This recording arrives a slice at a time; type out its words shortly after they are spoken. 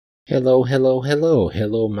Hello,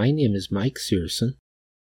 my name is Mike Searson.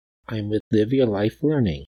 I'm with Live Your Life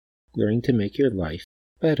Learning to make your life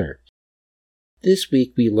better. This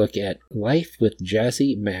week we look at Life with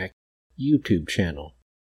Jazzy Mac YouTube channel.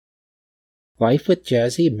 Life with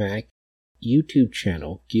Jazzy Mac YouTube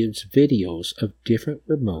channel gives videos of different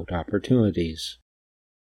remote opportunities.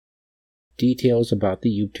 Details about the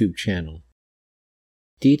YouTube channel.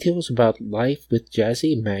 Details about Life with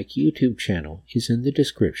Jazzy Mac YouTube channel is in the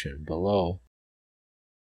description below.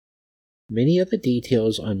 Many of the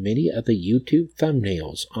details on many of the YouTube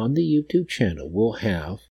thumbnails on the YouTube channel will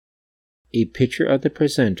have a picture of the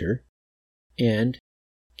presenter and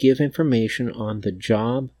give information on the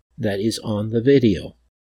job that is on the video.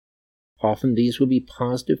 Often these will be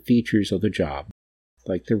positive features of the job,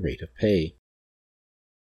 like the rate of pay.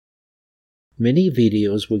 Many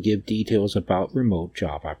videos will give details about remote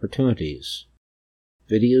job opportunities.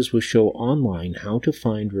 Videos will show online how to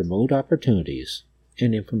find remote opportunities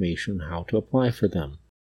and information on how to apply for them.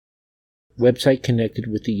 Website connected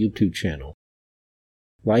with the YouTube channel.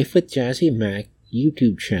 Life with Jazzy Mac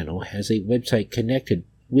YouTube channel has a website connected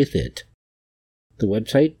with it. The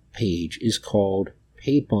website page is called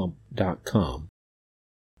paybump.com.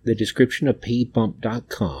 The description of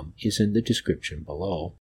paybump.com is in the description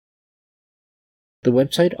below. The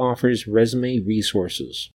website offers resume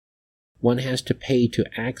resources. One has to pay to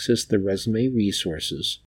access the resume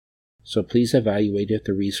resources, so please evaluate if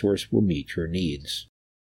the resource will meet your needs.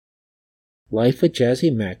 Life with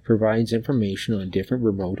Jazzy Mac provides information on different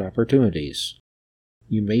remote opportunities.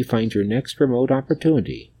 You may find your next remote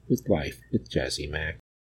opportunity with Life with Jazzy Mac.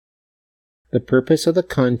 The purpose of the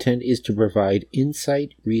content is to provide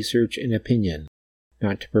insight, research, and opinion,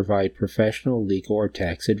 not to provide professional, legal, or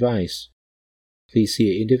tax advice. Please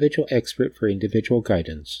see an individual expert for individual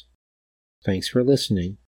guidance. Thanks for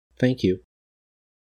listening. Thank you.